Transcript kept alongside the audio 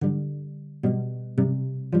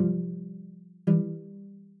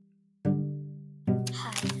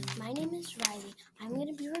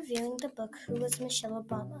reviewing the book Who Was Michelle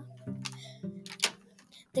Obama?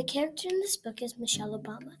 The character in this book is Michelle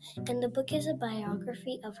Obama, and the book is a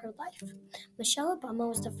biography of her life. Michelle Obama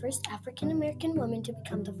was the first African-American woman to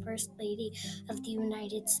become the First Lady of the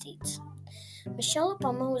United States. Michelle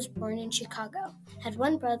Obama was born in Chicago, had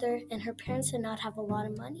one brother, and her parents did not have a lot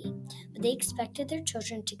of money, but they expected their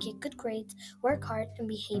children to get good grades, work hard, and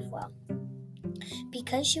behave well.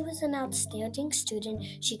 Because she was an outstanding student,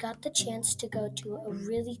 she got the chance to go to a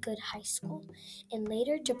really good high school, and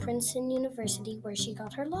later to Princeton University, where she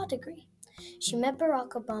got her law degree. She met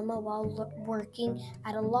Barack Obama while working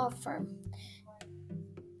at a law firm.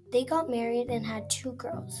 They got married and had 2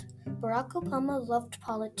 girls. Barack Obama loved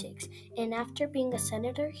politics, and after being a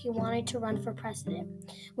senator, he wanted to run for president.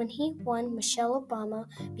 When he won, Michelle Obama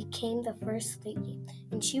became the first lady,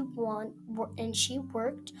 and she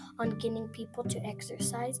worked on getting people to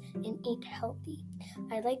exercise and eat healthy.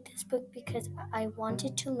 I like this book because I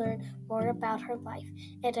wanted to learn more about her life,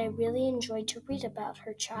 and I really enjoyed to read about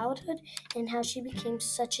her childhood and how she became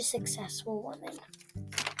such a successful woman.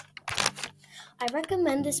 I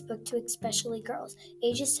recommend this book to especially girls,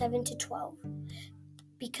 ages 7 to 12,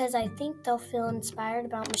 because I think they'll feel inspired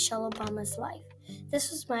about Michelle Obama's life. This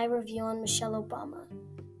was my review on Michelle Obama.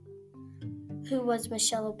 Who was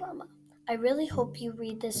Michelle Obama? I really hope you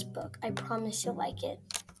read this book. I promise you'll like it.